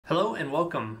Hello and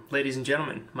welcome, ladies and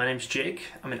gentlemen. My name is Jake.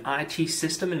 I'm an IT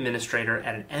system administrator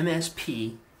at an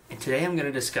MSP, and today I'm going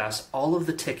to discuss all of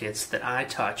the tickets that I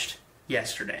touched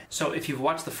yesterday. So if you've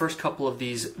watched the first couple of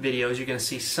these videos, you're going to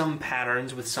see some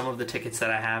patterns with some of the tickets that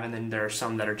I have, and then there are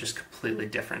some that are just completely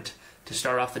different. To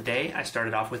start off the day, I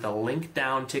started off with a link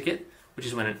down ticket, which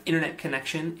is when an internet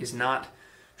connection is not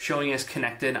showing as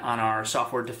connected on our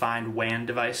software-defined WAN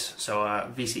device, so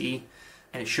VCE,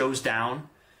 and it shows down,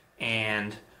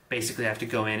 and basically I have to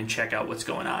go in and check out what's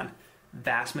going on.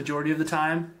 Vast majority of the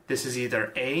time, this is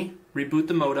either A, reboot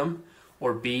the modem,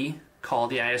 or B, call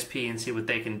the ISP and see what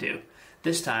they can do.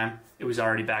 This time, it was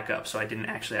already back up, so I didn't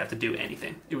actually have to do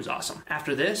anything. It was awesome.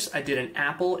 After this, I did an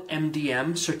Apple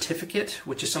MDM certificate,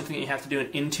 which is something that you have to do in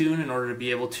Intune in order to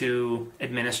be able to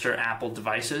administer Apple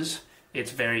devices.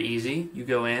 It's very easy. You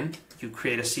go in, you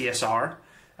create a CSR.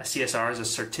 A CSR is a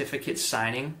certificate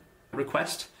signing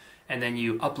request, and then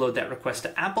you upload that request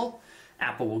to Apple.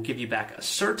 Apple will give you back a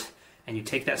cert, and you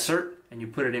take that cert and you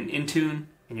put it in Intune,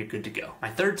 and you're good to go. My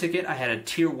third ticket, I had a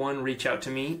tier 1 reach out to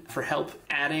me for help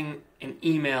adding an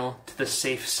email to the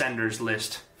safe senders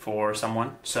list for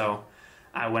someone. So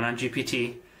I went on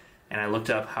GPT and I looked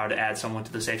up how to add someone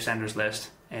to the safe senders list,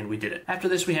 and we did it. After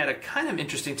this, we had a kind of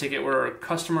interesting ticket where a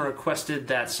customer requested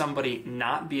that somebody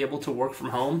not be able to work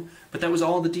from home, but that was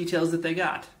all the details that they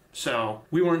got. So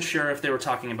we weren't sure if they were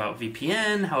talking about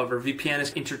VPN. However, VPN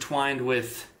is intertwined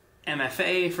with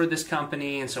MFA for this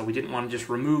company, and so we didn't want to just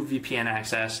remove VPN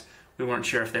access. We weren't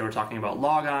sure if they were talking about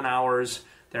logon hours.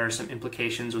 There are some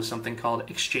implications with something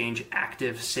called Exchange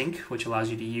Active Sync, which allows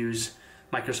you to use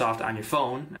Microsoft on your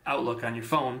phone, Outlook on your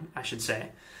phone, I should say.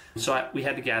 So we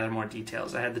had to gather more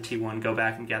details. I had the T1 go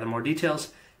back and gather more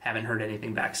details. Haven't heard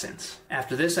anything back since.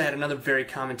 After this, I had another very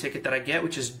common ticket that I get,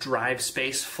 which is drive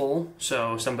space full.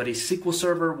 So somebody's SQL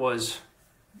server was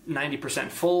 90%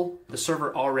 full. The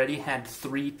server already had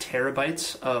 3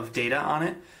 terabytes of data on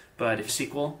it, but if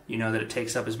SQL, you know that it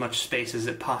takes up as much space as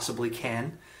it possibly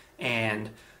can. And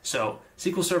so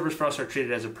SQL servers for us are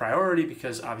treated as a priority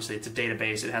because obviously it's a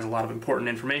database. It has a lot of important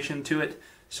information to it.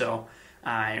 So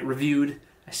I reviewed,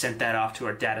 I sent that off to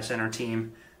our data center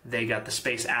team. They got the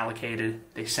space allocated,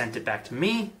 they sent it back to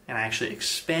me, and I actually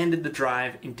expanded the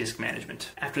drive in disk management.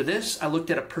 After this, I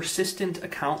looked at a persistent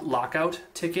account lockout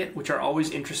ticket, which are always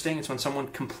interesting. It's when someone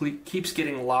keeps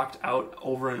getting locked out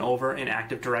over and over in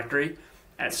Active Directory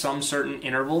at some certain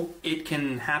interval. It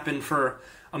can happen for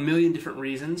a million different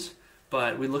reasons,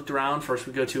 but we looked around. First,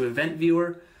 we go to Event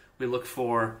Viewer, we look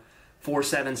for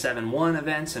 4771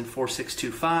 events and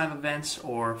 4625 events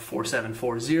or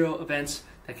 4740 events.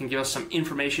 That can give us some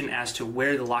information as to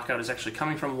where the lockout is actually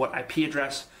coming from, what IP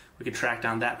address. We could track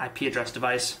down that IP address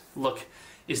device. Look,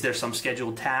 is there some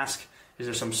scheduled task? Is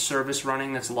there some service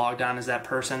running that's logged on as that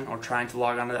person or trying to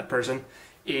log on to that person?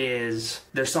 Is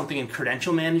there something in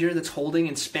Credential Manager that's holding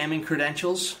and spamming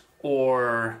credentials?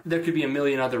 Or there could be a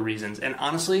million other reasons. And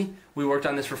honestly, we worked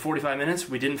on this for 45 minutes.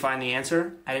 We didn't find the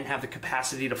answer. I didn't have the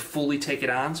capacity to fully take it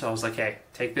on, so I was like, hey,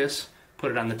 take this, put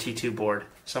it on the T2 board.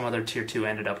 Some other tier 2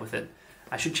 ended up with it.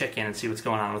 I should check in and see what's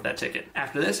going on with that ticket.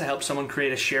 After this, I helped someone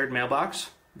create a shared mailbox.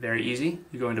 Very easy.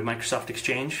 You go into Microsoft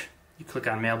Exchange, you click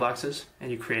on mailboxes,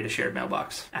 and you create a shared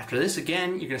mailbox. After this,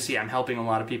 again, you're going to see I'm helping a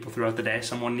lot of people throughout the day.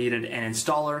 Someone needed an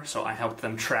installer, so I helped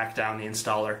them track down the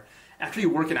installer. After you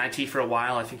work in IT for a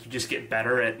while, I think you just get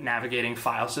better at navigating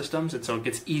file systems, and so it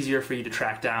gets easier for you to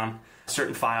track down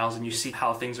certain files, and you see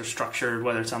how things are structured,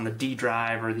 whether it's on the D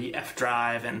drive or the F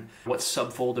drive, and what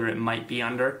subfolder it might be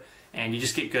under. And you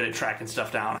just get good at tracking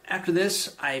stuff down. After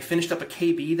this, I finished up a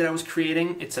KB that I was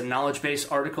creating. It's a knowledge base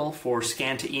article for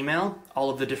scan to email, all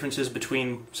of the differences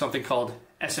between something called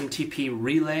SMTP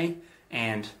relay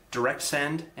and direct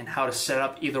send, and how to set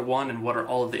up either one and what are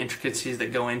all of the intricacies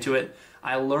that go into it.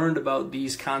 I learned about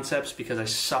these concepts because I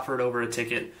suffered over a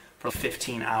ticket for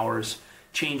 15 hours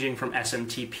changing from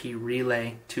SMTP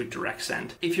relay to direct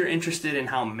send. If you're interested in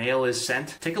how mail is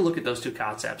sent, take a look at those two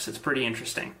concepts. It's pretty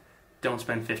interesting. Don't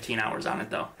spend 15 hours on it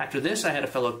though. After this, I had a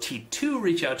fellow T2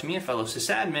 reach out to me, a fellow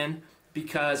sysadmin,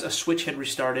 because a switch had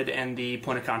restarted and the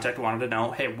point of contact wanted to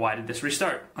know, hey, why did this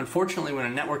restart? Unfortunately, when a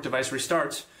network device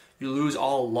restarts, you lose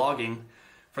all logging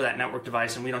for that network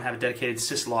device, and we don't have a dedicated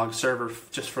syslog server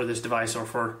just for this device or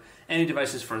for any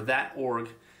devices for that org,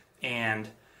 and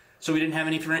so we didn't have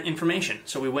any information.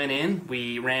 So we went in,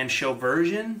 we ran show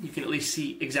version. You can at least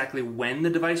see exactly when the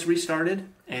device restarted,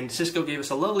 and Cisco gave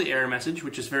us a lovely error message,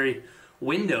 which is very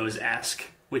Windows-esque,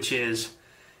 which is,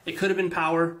 it could have been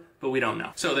power, but we don't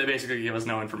know. So they basically give us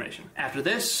no information. After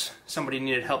this, somebody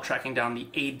needed help tracking down the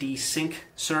AD sync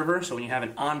server. So when you have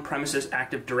an on-premises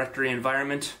Active Directory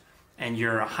environment and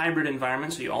you're a hybrid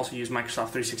environment, so you also use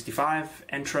Microsoft 365,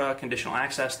 Entra, conditional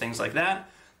access, things like that,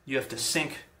 you have to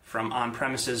sync from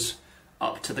on-premises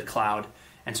up to the cloud.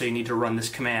 And so you need to run this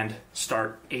command,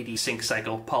 start AD sync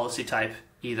cycle policy type,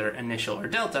 either initial or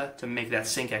delta, to make that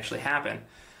sync actually happen.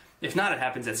 If not, it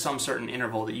happens at some certain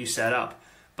interval that you set up,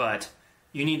 but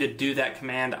you need to do that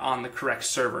command on the correct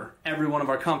server. Every one of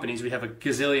our companies, we have a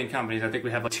gazillion companies, I think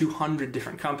we have like 200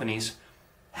 different companies,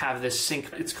 have this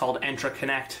sync. It's called Entra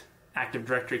Connect, Active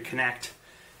Directory Connect,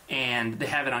 and they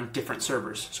have it on different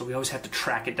servers, so we always have to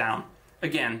track it down.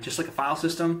 Again, just like a file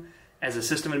system, as a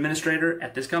system administrator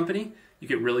at this company, you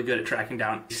get really good at tracking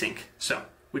down sync. So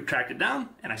we tracked it down,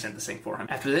 and I sent the sync for him.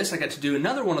 After this, I got to do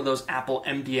another one of those Apple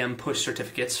MDM push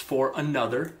certificates for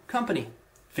another company.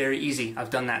 Very easy. I've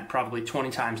done that probably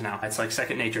 20 times now. It's like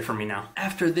second nature for me now.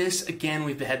 After this, again,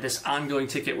 we've had this ongoing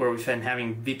ticket where we've been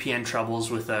having VPN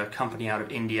troubles with a company out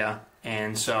of India,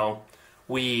 and so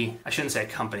I shouldn't say a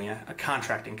company, a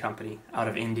contracting company out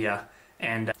of India,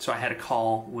 and so I had a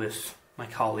call with my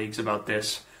colleagues about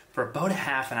this for about a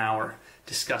half an hour,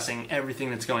 discussing everything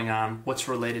that's going on, what's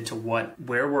related to what,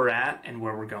 where we're at, and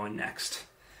where we're going next.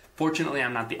 Fortunately,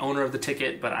 I'm not the owner of the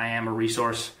ticket, but I am a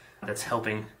resource that's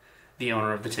helping the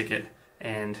owner of the ticket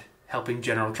and helping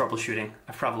general troubleshooting.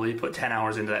 I've probably put 10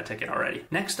 hours into that ticket already.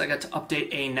 Next, I got to update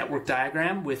a network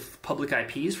diagram with public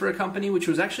IPs for a company, which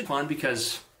was actually fun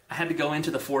because I had to go into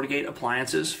the FortiGate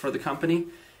appliances for the company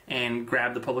and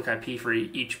grab the public IP for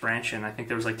each branch, and I think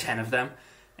there was like 10 of them.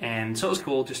 And so it was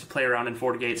cool just to play around in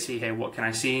FortiGate, see, hey, what can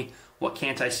I see? What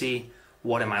can't I see?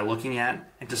 What am I looking at?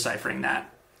 And deciphering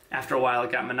that. After a while,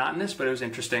 it got monotonous, but it was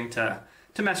interesting to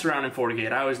mess around in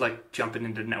FortiGate. I always like jumping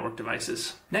into network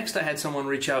devices. Next, I had someone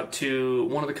reach out to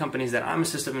one of the companies that I'm a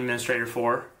system administrator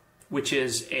for, which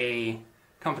is a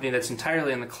company that's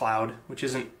entirely in the cloud, which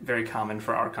isn't very common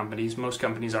for our companies. Most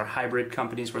companies are hybrid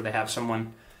companies where they have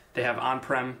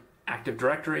on-prem Active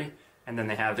Directory, and then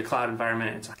they have the cloud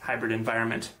environment. It's a hybrid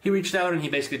environment. He reached out and he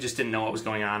basically just didn't know what was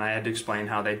going on. I had to explain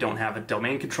how they don't have a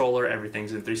domain controller.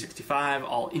 Everything's in 365.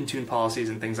 All Intune policies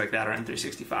and things like that are in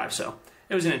 365. So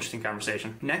it was an interesting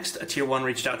conversation. Next, a tier 1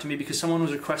 reached out to me because someone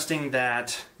was requesting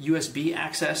that USB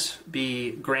access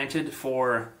be granted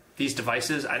for these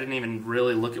devices. I didn't even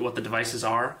really look at what the devices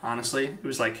are, honestly. It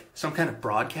was like some kind of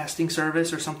broadcasting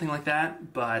service or something like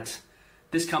that, but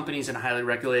this company is in a highly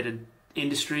regulated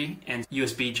industry, and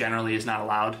USB generally is not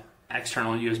allowed,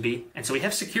 external USB. And so we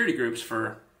have security groups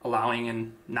for allowing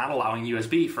and not allowing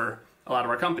USB for a lot of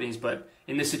our companies, but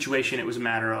in this situation it was a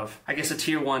matter of, I guess, a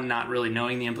tier 1 not really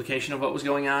knowing the implication of what was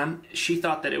going on. She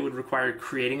thought that it would require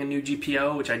creating a new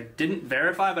GPO, which I didn't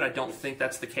verify, but I don't think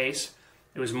that's the case.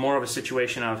 It was more of a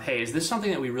situation of, hey, is this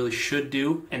something that we really should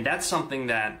do? And that's something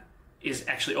that is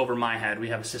actually over my head. We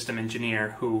have a system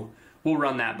engineer who we'll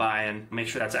run that by and make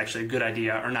sure that's actually a good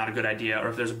idea or not a good idea, or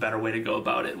if there's a better way to go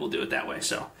about it, we'll do it that way.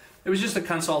 So it was just a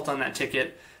consult on that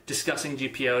ticket, discussing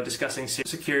GPO, discussing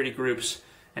security groups,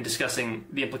 and discussing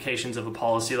the implications of a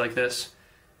policy like this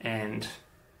and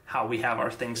how we have our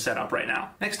things set up right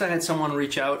now. Next, I had someone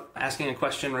reach out asking a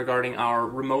question regarding our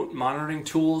remote monitoring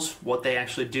tools, what they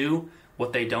actually do,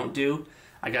 what they don't do.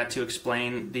 I got to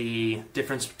explain the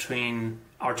difference between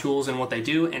our tools and what they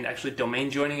do, and actually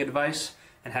domain joining a device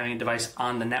and having a device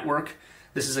on the network.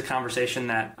 This is a conversation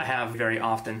that I have very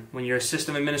often. When you're a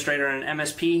system administrator in an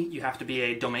MSP, you have to be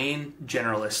a domain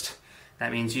generalist.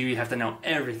 That means you have to know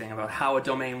everything about how a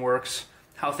domain works,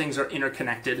 how things are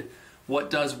interconnected,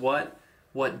 what does what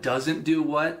doesn't do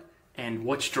what, and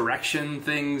which direction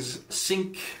things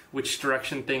sync, which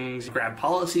direction things grab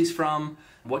policies from,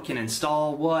 what can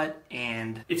install what,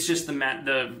 and it's just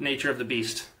the nature of the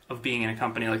beast of being in a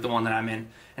company like the one that I'm in.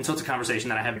 And so it's a conversation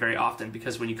that I have very often,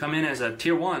 because when you come in as a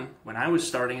tier 1, when I was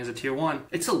starting as a tier 1,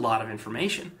 it's a lot of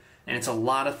information and it's a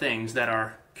lot of things that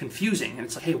are confusing. And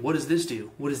it's like, hey, what does this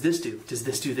do? What does this do? Does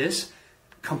this do this?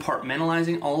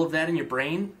 Compartmentalizing all of that in your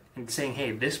brain and saying,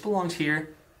 hey, this belongs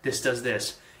here, this does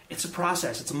this. It's a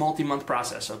process. It's a multi-month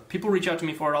process. So people reach out to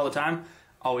me for it all the time.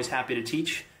 Always happy to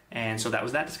teach. And so that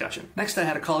was that discussion. Next, I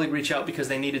had a colleague reach out because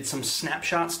they needed some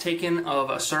snapshots taken of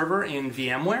a server in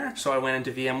VMware. So I went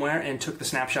into VMware and took the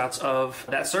snapshots of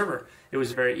that server. It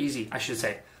was very easy. I should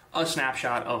say a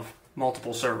snapshot of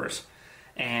multiple servers.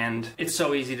 And it's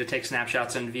so easy to take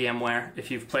snapshots in VMware.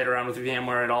 If you've played around with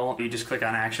VMware at all, you just click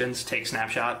on Actions, take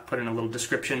snapshot, put in a little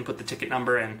description, put the ticket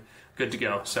number, and good to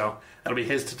go. So that'll be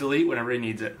his to delete whenever he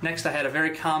needs it. Next, I had a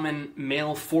very common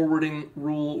mail forwarding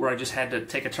rule where I just had to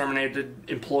take a terminated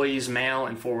employee's mail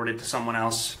and forward it to someone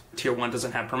else. Tier 1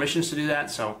 doesn't have permissions to do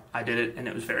that, so I did it, and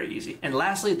it was very easy. And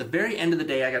lastly, at the very end of the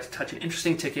day, I got to touch an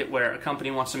interesting ticket where a company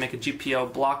wants to make a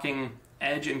GPO blocking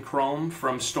Edge and Chrome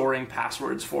from storing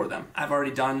passwords for them. I've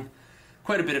already done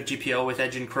quite a bit of GPO with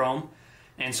Edge and Chrome,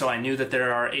 and so I knew that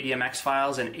there are ADMX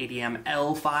files and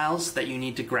ADML files that you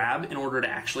need to grab in order to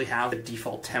actually have the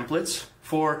default templates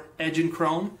for Edge and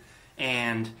Chrome.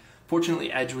 And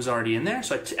fortunately, Edge was already in there,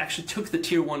 so I actually took the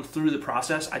tier 1 through the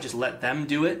process. I just let them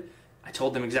do it. I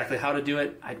told them exactly how to do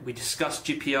it. We discussed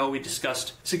GPO, we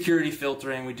discussed security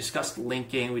filtering, we discussed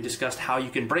linking, we discussed how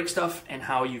you can break stuff and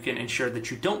how you can ensure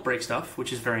that you don't break stuff,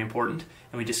 which is very important,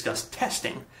 and we discussed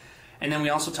testing. And then we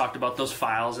also talked about those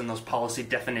files and those policy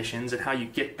definitions and how you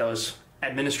get those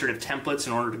administrative templates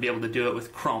in order to be able to do it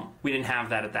with Chrome. We didn't have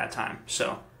that at that time,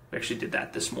 so we actually did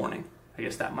that this morning. I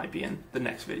guess that might be in the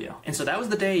next video. And so that was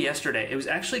the day yesterday. It was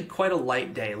actually quite a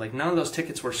light day. Like, none of those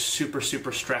tickets were super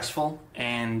stressful,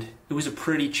 and it was a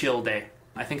pretty chill day.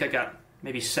 I think I got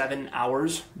maybe 7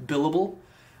 hours billable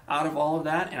out of all of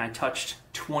that, and I touched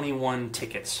 21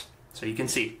 tickets. So you can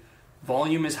see,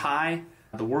 volume is high,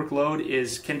 the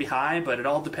workload can be high, but it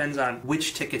all depends on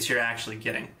which tickets you're actually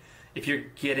getting. If you're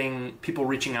getting people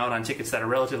reaching out on tickets that are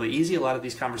relatively easy, a lot of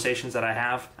these conversations that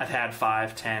I've had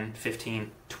 5, 10,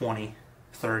 15, 20,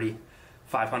 30,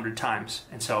 500 times.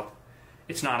 And so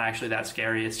it's not actually that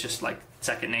scary. It's just like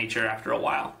second nature after a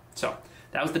while. So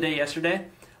that was the day yesterday.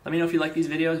 Let me know if you like these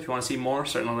videos. If you want to see more,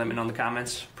 certainly let me know in the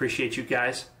comments. Appreciate you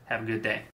guys. Have a good day.